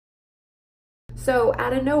So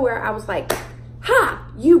out of nowhere, I was like, ha,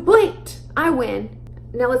 you blinked, I win.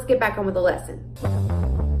 Now let's get back on with the lesson.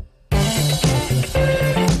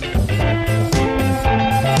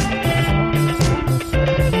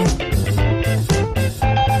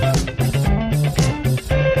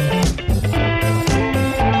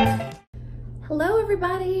 Hello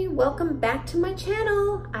everybody, welcome back to my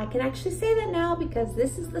channel. I can actually say that now because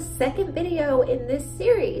this is the second video in this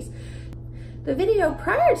series. The video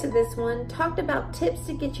prior to this one talked about tips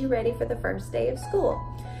to get you ready for the first day of school.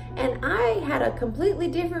 And I had a completely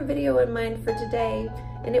different video in mind for today,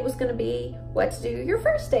 and it was gonna be what to do your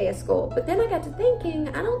first day of school. But then I got to thinking,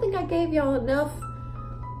 I don't think I gave y'all enough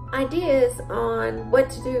ideas on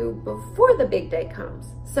what to do before the big day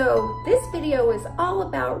comes. So this video is all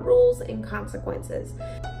about rules and consequences.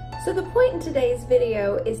 So the point in today's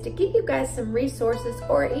video is to give you guys some resources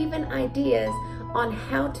or even ideas on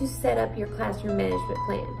how to set up your classroom management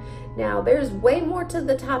plan. Now, there's way more to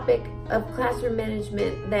the topic of classroom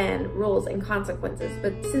management than rules and consequences,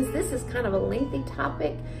 but since this is kind of a lengthy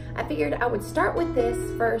topic, I figured I would start with this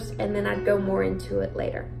first and then I'd go more into it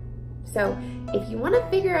later. So if you want to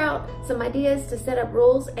figure out some ideas to set up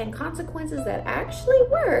rules and consequences that actually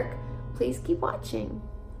work, please keep watching.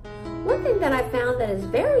 One thing that I found that is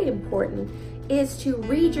very important is to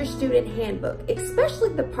read your student handbook, especially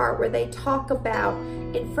the part where they talk about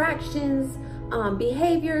infractions,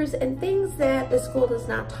 behaviors, and things that the school does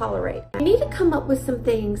not tolerate. You need to come up with some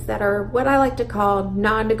things that are what I like to call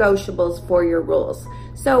non-negotiables for your rules.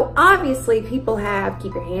 So obviously people have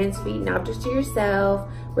keep your hands, feet, and objects to yourself,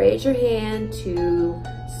 raise your hand to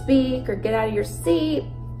speak or get out of your seat.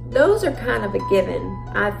 Those are kind of a given,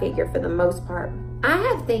 I figure, for the most part. I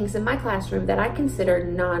have things in my classroom that I consider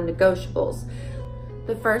non-negotiables.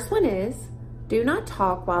 The first one is, do not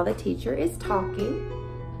talk while the teacher is talking.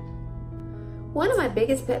 One of my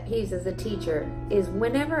biggest pet peeves as a teacher is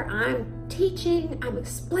whenever I'm teaching, I'm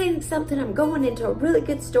explaining something, I'm going into a really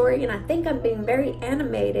good story, and I think I'm being very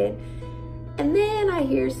animated, and then I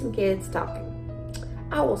hear some kids talking.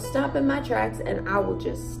 I will stop in my tracks and I will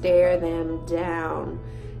just stare them down.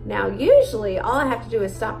 Now, usually all I have to do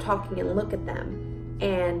is stop talking and look at them.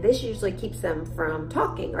 And this usually keeps them from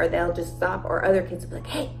talking, or they'll just stop, or other kids will be like,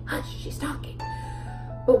 hey, hush, she's talking.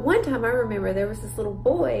 But one time I remember there was this little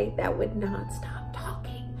boy that would not stop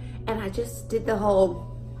talking. And I just did the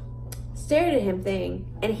whole stared at him thing,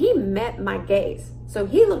 and he met my gaze. So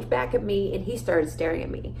he looked back at me and he started staring at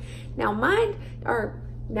me. Now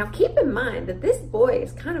keep in mind that this boy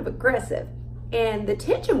is kind of aggressive. And the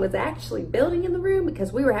tension was actually building in the room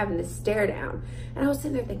because we were having this stare down. And I was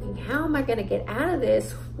sitting there thinking, how am I gonna get out of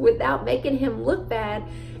this without making him look bad?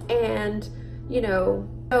 And,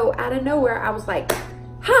 so out of nowhere, I was like,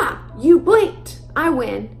 ha, you blinked, I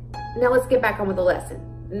win. Now let's get back on with the lesson.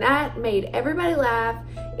 And that made everybody laugh.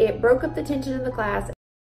 It broke up the tension in the class.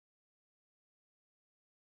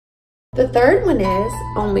 The third one is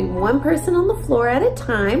only one person on the floor at a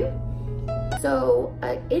time. So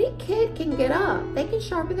any kid can get up, they can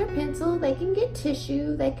sharpen their pencil, they can get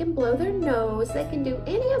tissue, they can blow their nose, they can do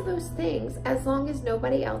any of those things as long as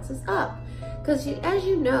nobody else is up. Because as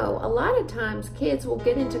you know, a lot of times kids will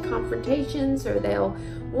get into confrontations or they'll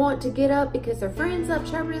want to get up because their friend's up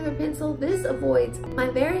sharpening their pencil. This avoids. My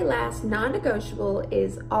very last non-negotiable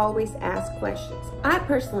is always ask questions. I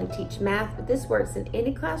personally teach math, but this works in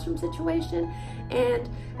any classroom situation. And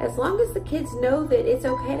as long as the kids know that it's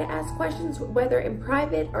okay to ask questions, whether in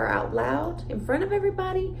private or out loud in front of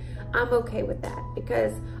everybody, I'm okay with that.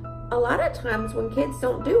 Because a lot of times when kids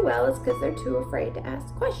don't do well, it's because they're too afraid to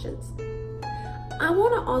ask questions. I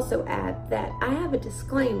want to also add that I have a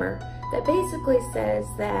disclaimer that basically says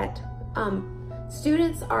that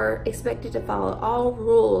students are expected to follow all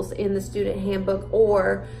rules in the student handbook,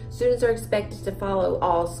 or students are expected to follow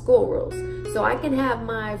all school rules. So I can have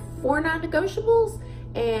my 4 non-negotiables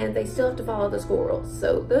and they still have to follow the school rules.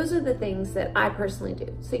 So those are the things that I personally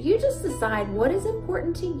do. So you just decide what is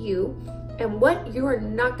important to you and what you are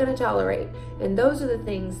not going to tolerate. And those are the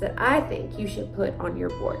things that I think you should put on your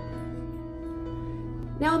board.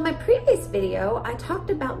 Now, in my previous video, I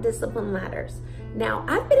talked about discipline ladders. Now,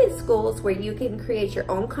 I've been in schools where you can create your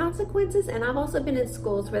own consequences, and I've also been in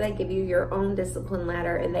schools where they give you your own discipline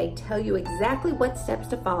ladder and they tell you exactly what steps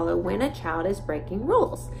to follow when a child is breaking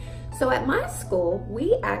rules. So at my school,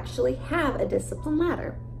 we actually have a discipline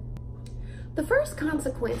ladder. The first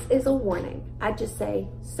consequence is a warning. I just say,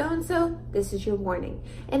 so-and-so, this is your warning.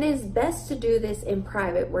 And it is best to do this in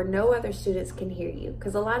private where no other students can hear you,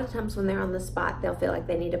 because a lot of times when they're on the spot, they'll feel like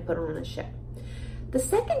they need to put on a show. The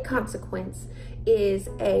second consequence is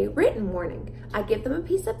a written warning. I give them a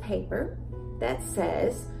piece of paper that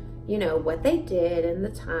says, you know, what they did and the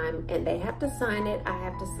time, and they have to sign it, I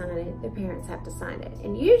have to sign it, their parents have to sign it.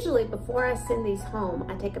 And usually before I send these home,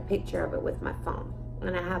 I take a picture of it with my phone,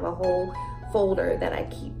 and I have a whole folder that I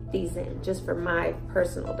keep these in just for my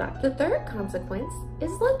personal doc. The third consequence is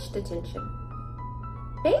lunch detention.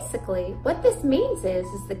 Basically, what this means is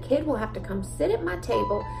the kid will have to come sit at my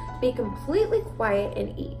table, be completely quiet,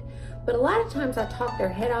 and eat. But a lot of times I talk their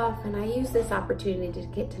head off, and I use this opportunity to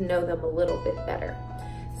get to know them a little bit better.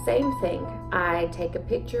 Same thing, I take a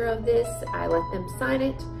picture of this, I let them sign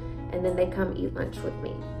it, and then they come eat lunch with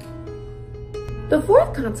me. The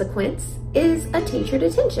fourth consequence is a teacher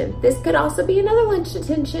detention. This could also be another lunch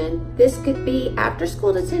detention. This could be after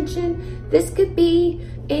school detention. This could be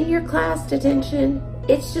in your class detention.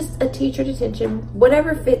 It's just a teacher detention,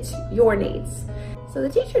 whatever fits your needs. So the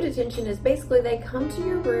teacher detention is basically they come to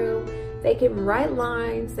your room, they can write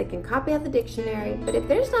lines, they can copy out the dictionary, but if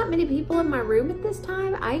there's not many people in my room at this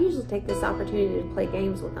time, I usually take this opportunity to play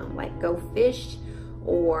games with them, like go fish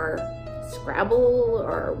or Scrabble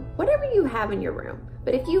or whatever you have in your room.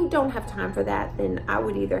 But if you don't have time for that, then I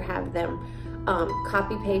would either have them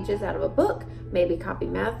copy pages out of a book, maybe copy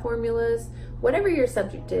math formulas, whatever your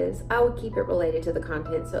subject is, I would keep it related to the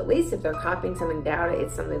content. So at least if they're copying something down,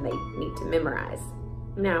 it's something they need to memorize.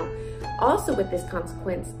 Now, also with this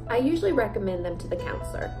consequence, I usually recommend them to the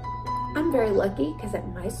counselor. I'm very lucky because at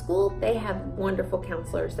my school, they have wonderful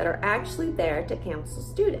counselors that are actually there to counsel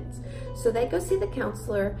students. So they go see the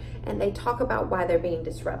counselor and they talk about why they're being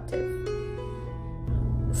disruptive.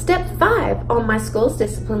 Step 5 on my school's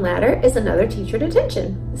discipline ladder is another teacher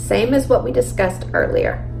detention, same as what we discussed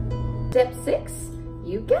earlier. Step 6,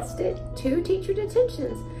 you guessed it, 2 teacher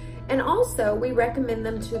detentions. And also we recommend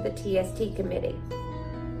them to the TST committee.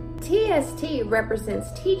 TST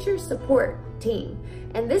represents Teacher Support Team,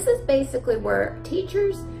 and this is basically where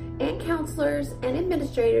teachers and counselors and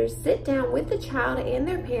administrators sit down with the child and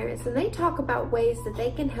their parents, and they talk about ways that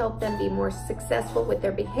they can help them be more successful with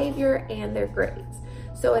their behavior and their grades.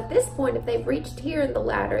 So at this point, if they've reached here in the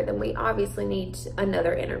ladder, then we obviously need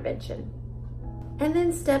another intervention. And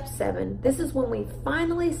then step 7, this is when we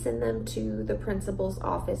finally send them to the principal's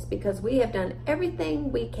office because we have done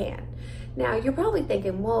everything we can. Now, you're probably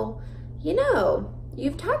thinking, well, you know,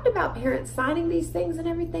 you've talked about parents signing these things and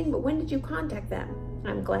everything, but when did you contact them?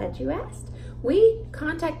 I'm glad you asked. We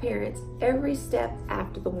contact parents every step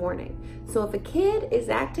after the warning. So if a kid is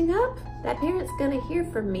acting up, that parent's gonna hear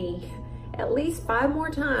from me at least 5 more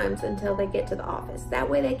times until they get to the office. That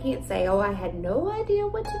way they can't say, oh, I had no idea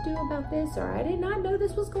what to do about this, or I did not know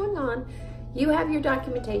this was going on. You have your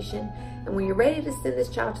documentation, and when you're ready to send this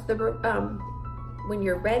child to the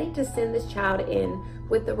in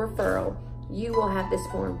with the referral, you will have this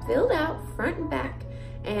form filled out front and back,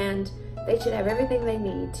 and they should have everything they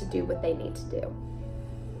need to do what they need to do.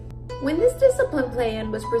 When this discipline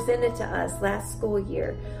plan was presented to us last school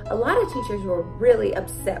year, a lot of teachers were really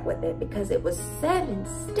upset with it because it was 7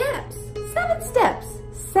 steps. 7 steps.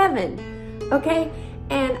 7. Okay?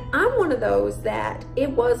 And I'm one of those that it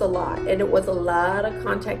was a lot, and it was a lot of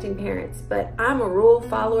contacting parents, but I'm a rule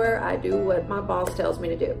follower. I do what my boss tells me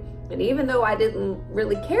to do. And even though I didn't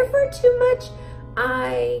really care for it too much,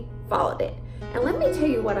 I followed it. And let me tell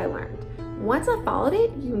you what I learned. Once I followed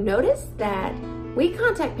it, you notice that we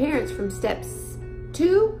contact parents from steps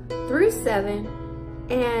 2 through 7,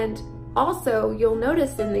 and also you'll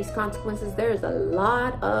notice in these consequences there's a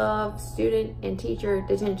lot of student and teacher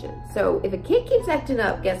detention. So if a kid keeps acting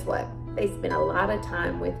up, guess what? They spend a lot of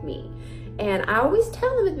time with me. And I always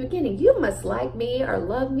tell them at the beginning, you must like me or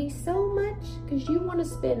love me so much because you want to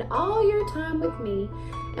spend all your time with me.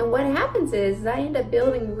 And what happens is I end up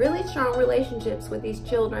building really strong relationships with these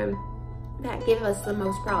children that give us the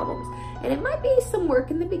most problems. And it might be some work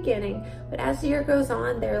in the beginning, but as the year goes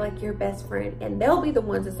on, they're like your best friend, and they'll be the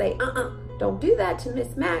ones that say, don't do that to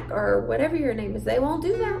Miss Mac or whatever your name is. They won't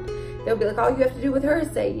do that. They'll be like, all you have to do with her is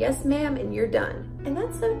say, yes, ma'am, and you're done. And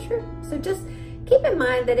that's so true. So just keep in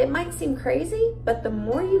mind that it might seem crazy, but the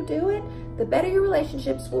more you do it, the better your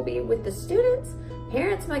relationships will be with the students.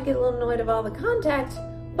 Parents might get a little annoyed of all the contact,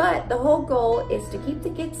 but the whole goal is to keep the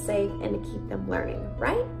kids safe and to keep them learning,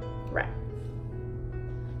 right? Right.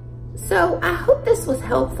 So I hope this was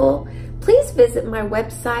helpful. Please visit my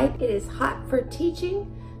website. It is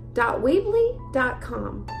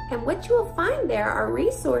hotforteaching.weebly.com. And what you will find there are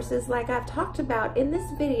resources like I've talked about in this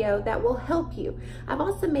video that will help you. I've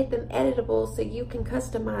also made them editable so you can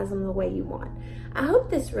customize them the way you want. I hope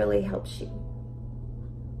this really helps you.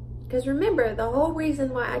 Because remember, the whole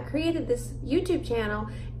reason why I created this YouTube channel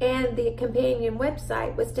and the companion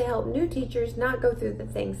website was to help new teachers not go through the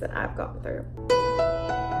things that I've gone through.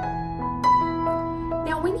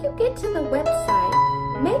 Now, when you get to the website,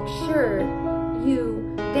 make sure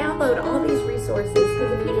you download all these resources,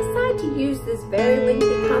 because if you decide to use this very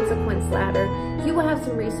lengthy consequence ladder, you will have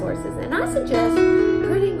some resources. And I suggest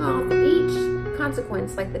printing off each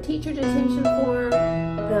consequence, like the teacher detention form,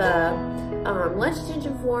 the lunch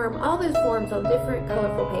detention form, all those forms on different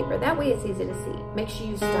colorful paper. That way it's easy to see. Make sure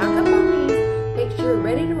you stock up on these, make sure you're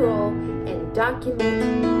ready to roll, and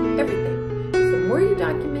document everything. The more you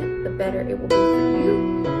document, the better it will be for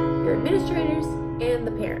you, your administrators, and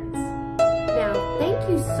the parents. Now, thank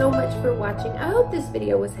you so much for watching. I hope this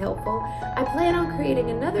video was helpful. I plan on creating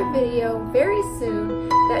another video very soon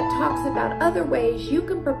that talks about other ways you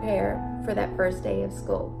can prepare for that first day of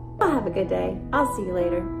school. Well, have a good day. I'll see you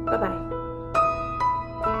later. Bye-bye.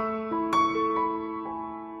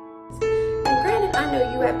 And granted, I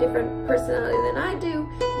know you have different personality than I do.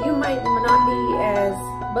 You might not be as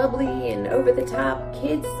bubbly and over the top.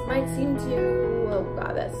 Kids might seem to, oh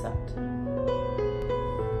God, that sucked.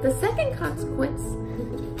 The second consequence.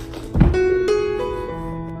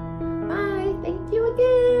 Bye, thank you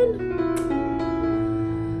again.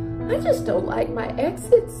 I just don't like my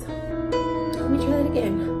exits. Let me try that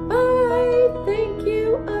again. Bye, thank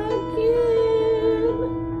you again.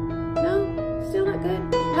 No, still not good.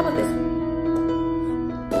 How about this?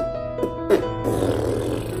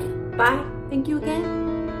 Bye, thank you again.